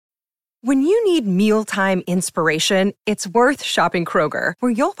When you need mealtime inspiration, it's worth shopping Kroger,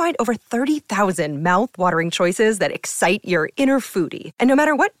 where you'll find over 30,000 mouth-watering choices that excite your inner foodie. And no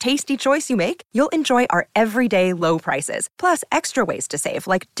matter what tasty choice you make, you'll enjoy our everyday low prices, plus extra ways to save,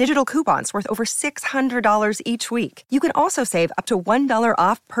 like digital coupons worth over $600 each week. You can also save up to $1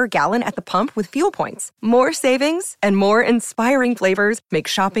 off per gallon at the pump with fuel points. More savings and more inspiring flavors make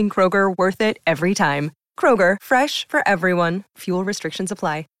shopping Kroger worth it every time. Kroger, fresh for everyone. Fuel restrictions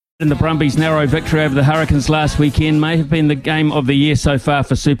apply. And the Brumbies' narrow victory over the Hurricanes last weekend may have been the game of the year so far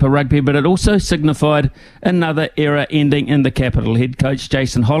for Super Rugby, but it also signified another era ending in the capital. Head coach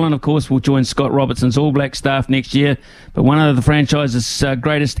Jason Holland, of course, will join Scott Robertson's All Black staff next year, but one of the franchise's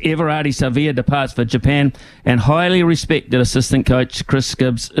greatest ever, Ardie Savea, departs for Japan, and highly respected assistant coach Chris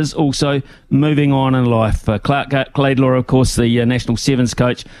Gibbes is also moving on in life. Clark Laidlaw, of course, the National Sevens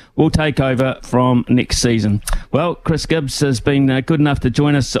coach, will take over from next season. Well, Chris Gibbes has been good enough to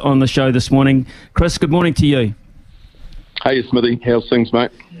join us on the show this morning. Chris, good morning to you. Hey, Smithy. How's things,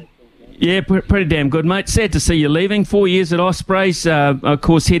 mate? Yeah, pretty damn good, mate. Sad to see you leaving. 4 years at Ospreys, of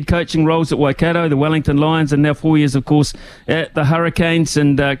course, head coaching roles at Waikato, the Wellington Lions, and now 4 years, of course, at the Hurricanes.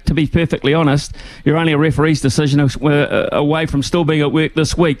 And to be perfectly honest, you're only a referee's decision away from still being at work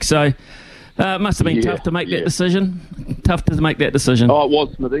this week. So it must have been tough to make that decision. Tough to make that decision. Oh, it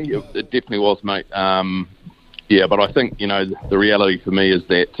was, Smithy. It definitely was, mate. Yeah, but I think, the reality for me is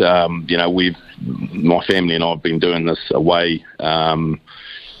that, my family and I have been doing this away, apart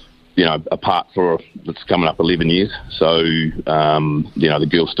for, it's coming up 11 years. So, the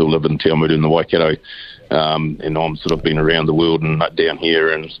girls still live in Te Awamutu in the Waikato, and I'm sort of been around the world and down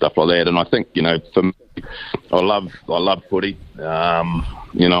here and stuff like that. And I think, for me, I love footy,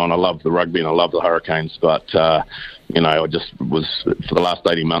 and I love the rugby and I love the Hurricanes, but, I just was, for the last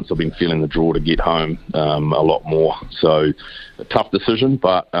 18 months, I've been feeling the draw to get home a lot more. So a tough decision,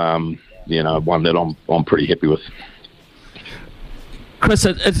 but, one that I'm pretty happy with. Chris,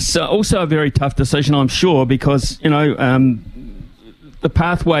 it's also a very tough decision, I'm sure, because, the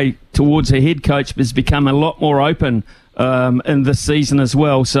pathway towards a head coach has become a lot more open in this season as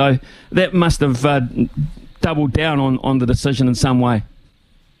well. So that must have doubled down on the decision in some way.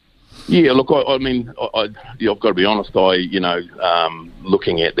 Yeah, look, I've got to be honest.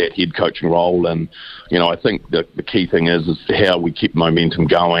 Looking at that head coaching role, and I think the key thing is how we keep momentum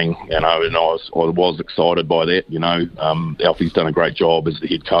going. And I was excited by that. Alfie's done a great job as the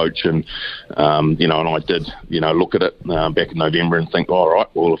head coach, and and I did look at it back in November and think, all right,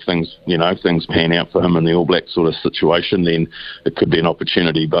 well, if things pan out for him in the All Black sort of situation, then it could be an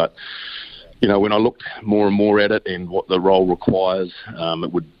opportunity. But when I looked more and more at it and what the role requires,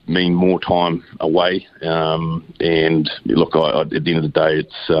 it would mean more time away. And look, at the end of the day,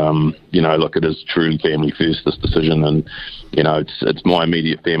 it's, it is truly family first, this decision. And, it's my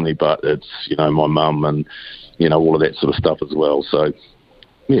immediate family, but it's, my mum and, all of that sort of stuff as well. So,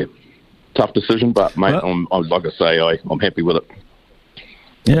 yeah, tough decision, but, mate, like I say, I'm happy with it.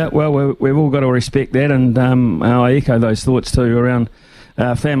 Yeah, well, we've all got to respect that, and I echo those thoughts too around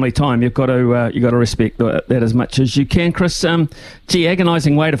family time. You've got to respect that as much as you can. Chris,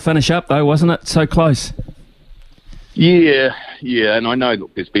 agonising way to finish up though, wasn't it? So close. Yeah, and I know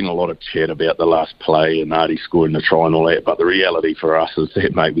there's been a lot of chat about the last play and Ardie scoring the try and all that, but the reality for us is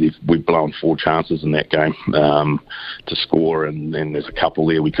that, mate, we've blown 4 chances in that game to score, and there's a couple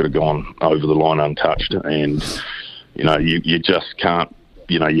there we could have gone over the line untouched, and you just can't.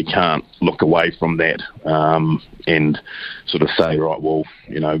 You can't look away from that and sort of say, right, well,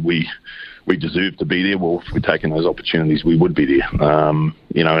 we deserve to be there. Well, if we'd taken those opportunities, we would be there. And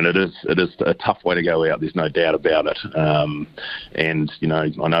it is a tough way to go out. There's no doubt about it. And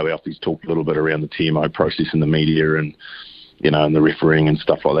I know Alfie's talked a little bit around the TMO process in the media and and the refereeing and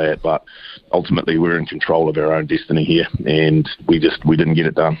stuff like that. But ultimately, we're in control of our own destiny here, and we didn't get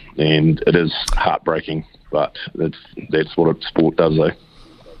it done. And it is heartbreaking, but that's what sport does, though.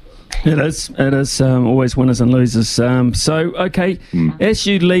 It is always winners and losers. As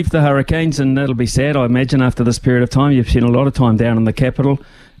you leave the Hurricanes, and that'll be sad, I imagine, after this period of time, you've spent a lot of time down in the capital.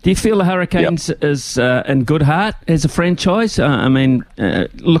 Do you feel the Hurricanes is in good heart as a franchise?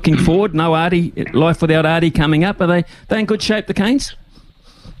 Looking forward, no Ardie, life without Ardie coming up. Are they in good shape, the Canes?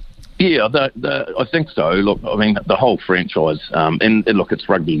 Yeah, I think so. Look, the whole franchise, and look, it's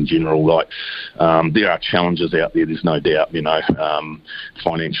rugby in general. There are challenges out there. There's no doubt.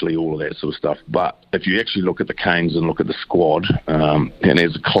 Financially, all of that sort of stuff. But if you actually look at the Canes and look at the squad, and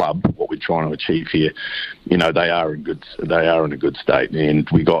as a club, what we're trying to achieve here, they are in a good state. And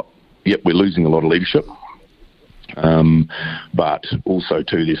we're losing a lot of leadership. But also,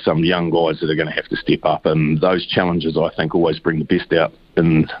 too, there's some young guys that are going to have to step up, and those challenges, I think, always bring the best out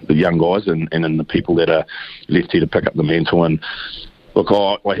in the young guys and in the people that are left here to pick up the mantle. And look,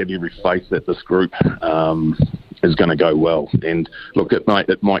 I have every faith that this group is going to go well. And look, it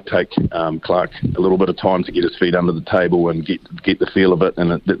might take Clark a little bit of time to get his feet under the table and get the feel of it.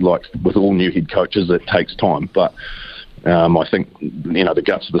 And like with all new head coaches, it takes time. But I think, the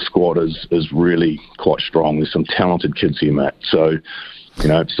guts of the squad is really quite strong. There's some talented kids here, Matt. So,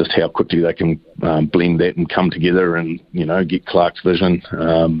 it's just how quickly they can blend that and come together and, get Clark's vision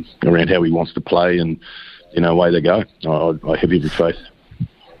around how he wants to play, and, away they go. I have every faith.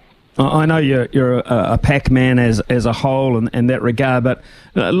 I know you're a pack man as a whole in that regard, but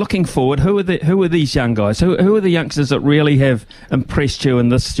looking forward, who are these young guys? Who are the youngsters that really have impressed you in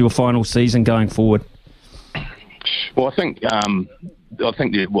this your final season going forward? Well, I think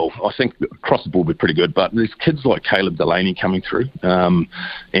across the board we're pretty good, but there's kids like Caleb Delaney coming through, and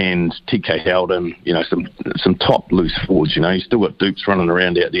TK Howden, some top loose forwards. He's still got Dukes running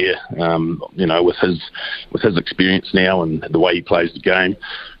around out there, with his experience now and the way he plays the game.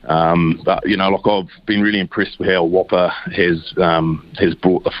 But I've been really impressed with how Whopper has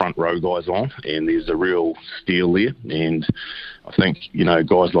brought the front row guys on, and there's a real steel there. And I think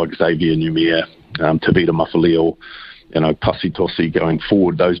guys like Xavier Numia, Tavita Mafaleo, Pussy Tossi going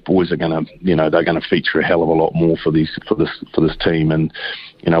forward, those boys are going to, they're going to feature a hell of a lot more for this team. And,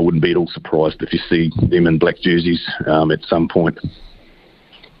 I wouldn't be at all surprised if you see them in black jerseys at some point.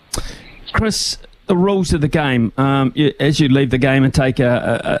 Chris, the rules of the game, as you leave the game and take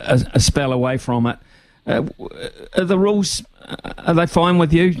a spell away from it, are the rules, are they fine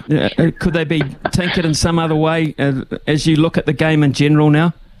with you? Could they be tinkered in some other way as you look at the game in general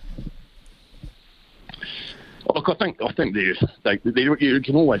now? Look, I think you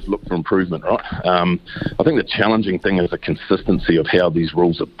can always look for improvement, right? I think the challenging thing is the consistency of how these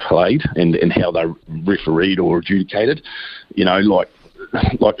rules are played and how they're refereed or adjudicated. Like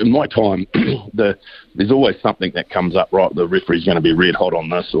in my time, there's always something that comes up, right? The referee's going to be red hot on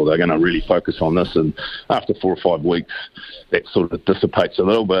this, or they're going to really focus on this, and after 4 or 5 weeks, that sort of dissipates a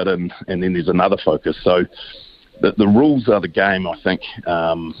little bit, and then there's another focus. So the rules are the game, I think.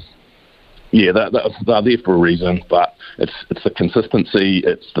 They're there for a reason, but it's the consistency,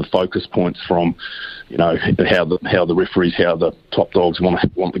 it's the focus points from, how the referees, how the top dogs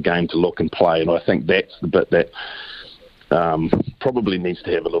want the game to look and play, and I think that's the bit that probably needs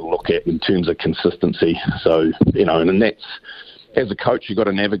to have a little look at in terms of consistency. So, and that's, as a coach, you've got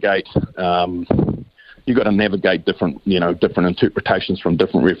to navigate. Different interpretations from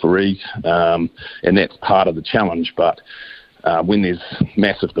different referees, and that's part of the challenge. But when there's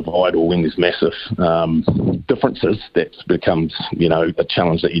massive divide or when there's massive differences, that becomes, a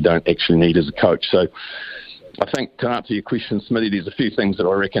challenge that you don't actually need as a coach. So I think, to answer your question, Smithy, there's a few things that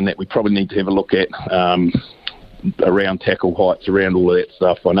I reckon that we probably need to have a look at around tackle heights, around all of that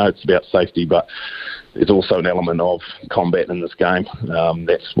stuff. I know it's about safety, but there's also an element of combat in this game.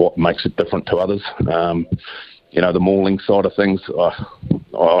 That's what makes it different to others. The mauling side of things,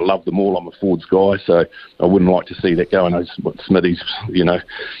 I love the maul. I'm a forwards guy, so I wouldn't like to see that go. I know what Smithy's,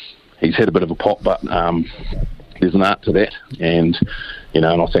 he's had a bit of a pop, but there's an art to that. And, and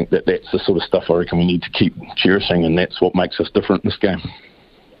I think that's the sort of stuff I reckon we need to keep cherishing, and that's what makes us different in this game.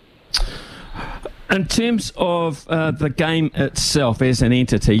 In terms of the game itself as an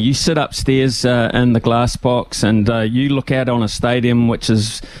entity, you sit upstairs in the glass box and you look out on a stadium which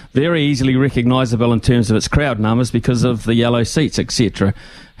is very easily recognisable in terms of its crowd numbers because of the yellow seats, etc.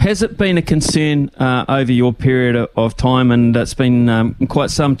 Has it been a concern over your period of time, and it's been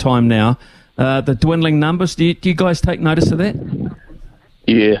quite some time now, the dwindling numbers? Do you guys take notice of that?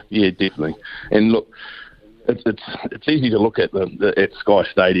 Yeah, definitely. And look, it's easy to look at at Sky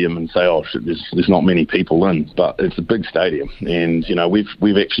Stadium and say, there's not many people in, but it's a big stadium, and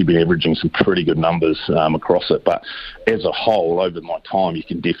we've actually been averaging some pretty good numbers across it. But as a whole, over my time, you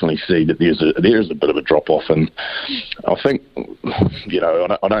can definitely see that there is a bit of a drop off, and I think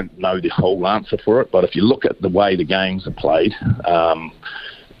I don't know the whole answer for it, but if you look at the way the games are played,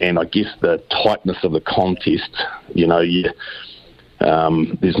 and I guess the tightness of the contest,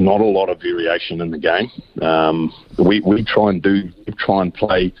 there's not a lot of variation in the game. We try and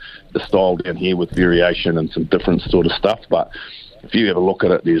play the style down here with variation and some different sort of stuff. But if you ever look at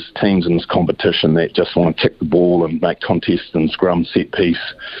it, there's teams in this competition that just want to kick the ball and make contests and scrum, set piece,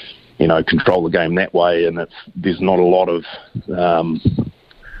 control the game that way. And there's not a lot of,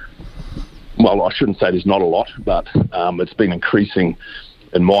 well, I shouldn't say there's not a lot, but it's been increasing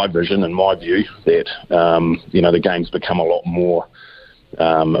in my vision and my view that, the game's become a lot more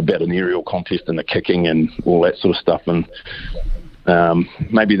about an aerial contest and the kicking and all that sort of stuff. And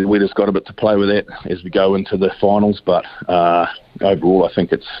maybe the weather's got a bit to play with that as we go into the finals. But overall, I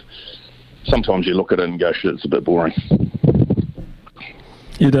think it's sometimes you look at it and go, shit, it's a bit boring.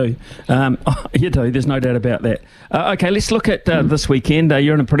 You do. You do. There's no doubt about that. Okay, let's look at this weekend.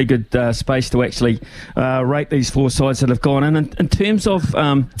 You're in a pretty good space to actually rate these four sides that have gone in. In terms of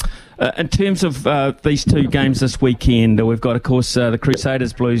these two games this weekend, we've got, of course, the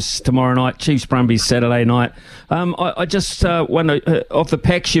Crusaders Blues tomorrow night, Chiefs Brumbies Saturday night. I just wonder, of the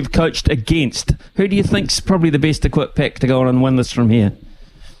packs you've coached against, who do you think's probably the best equipped pack to go on and win this from here?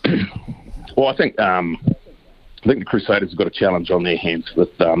 Well, I think the Crusaders have got a challenge on their hands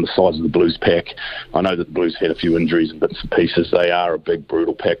with the size of the Blues pack. I know that the Blues had a few injuries and bits and pieces. They are a big,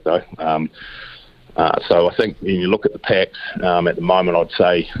 brutal pack, though. So I think when you look at the packs at the moment, I'd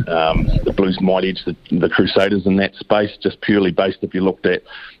say the Blues might edge the Crusaders in that space, just purely based if you looked at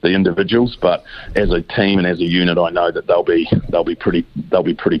the individuals. But as a team and as a unit, I know that they'll be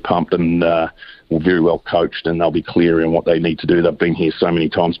pretty pumped and very well coached, and they'll be clear in what they need to do. They've been here so many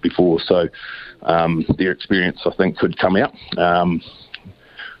times before, so their experience, I think, could come out.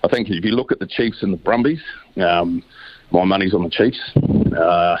 I think if you look at the Chiefs and the Brumbies, my money's on the Chiefs.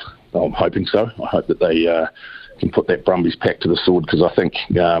 I'm hoping so. I hope that they can put that Brumbies pack to the sword, because I think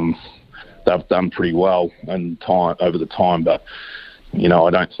they've done pretty well over the time. But I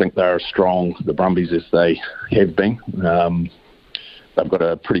don't think they're as strong, the Brumbies, as they have been. They've got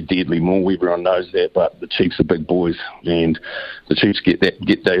a pretty deadly maul. Everyone knows that. But the Chiefs are big boys, and the Chiefs get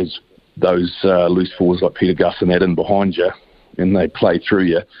those loose forwards like Peter Gus and that in behind you, and they play through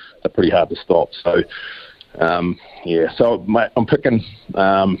you. They're pretty hard to stop. So. So I'm picking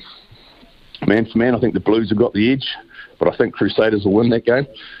man for man. I think the Blues have got the edge, but I think Crusaders will win that game,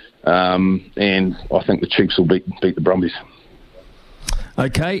 and I think the Chiefs will beat the Brumbies.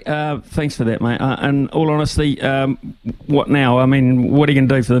 Okay, thanks for that, mate. In all honesty, what now? I mean, what are you going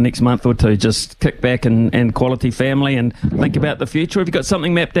to do for the next month or two? Just kick back and quality family and think about the future? Have you got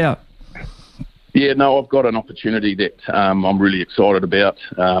something mapped out? Yeah, no, I've got an opportunity that I'm really excited about.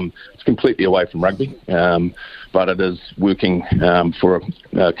 It's completely away from rugby, but it is working for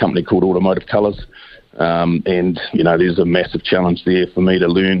a company called Automotive Colours. And, there's a massive challenge there for me to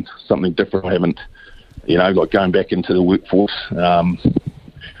learn something different. I haven't, like going back into the workforce.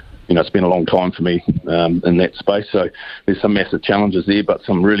 It's been a long time for me in that space. So there's some massive challenges there, but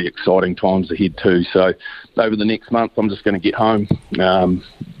some really exciting times ahead too. So over the next month, I'm just going to get home,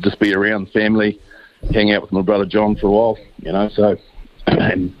 just be around family, hang out with my brother John for a while,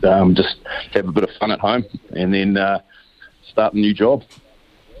 and just have a bit of fun at home, and then start a new job.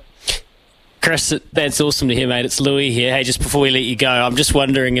 Chris, that's awesome to hear, mate. It's Louis here. Hey, just before we let you go, I'm just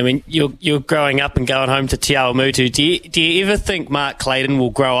wondering, I mean, you're growing up and going home to Te Awamutu. Do you ever think Mark Clayton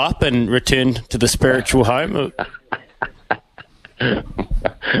will grow up and return to the spiritual home?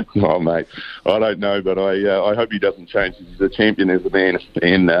 Oh, mate, I don't know, but I hope he doesn't change. He's a champion as a man,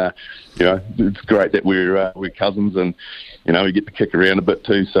 and it's great that we're cousins, and we get to kick around a bit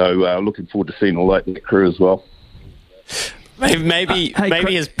too. So looking forward to seeing all that crew as well. Maybe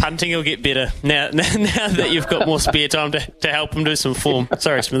his punting will get better now that you've got more spare time to help him do some form.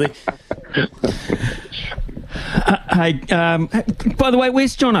 Sorry, Smithy. By the way,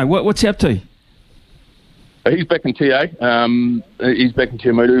 where's Jono? What's he up to? He's back in TA. He's back in Te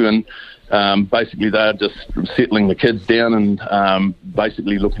Awamutu, and basically they're just settling the kids down and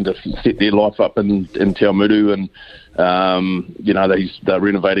basically looking to set their life up in Te Awamutu, and they're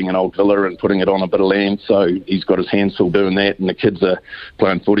renovating an old villa and putting it on a bit of land, so he's got his hands full doing that, and the kids are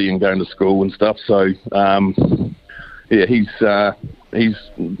playing footy and going to school and stuff. So he's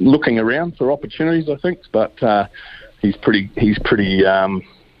looking around for opportunities, I think, but he's pretty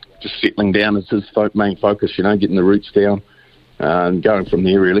just settling down as his main focus, getting the roots down and going from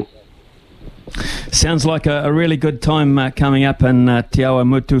there, really. Sounds like a really good time coming up in Te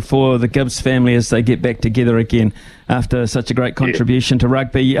Awamutu for the Gibbes family as they get back together again after such a great contribution to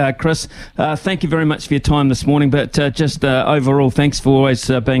rugby. Chris, thank you very much for your time this morning, but just overall, thanks for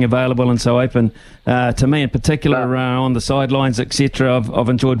always being available and so open to me in particular on the sidelines, etc. I've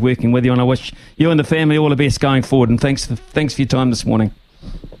enjoyed working with you, and I wish you and the family all the best going forward, and thanks for your time this morning.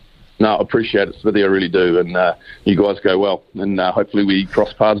 No, I appreciate it, Smithy, I really do, and you guys go well, and hopefully we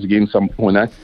cross paths again some point, eh?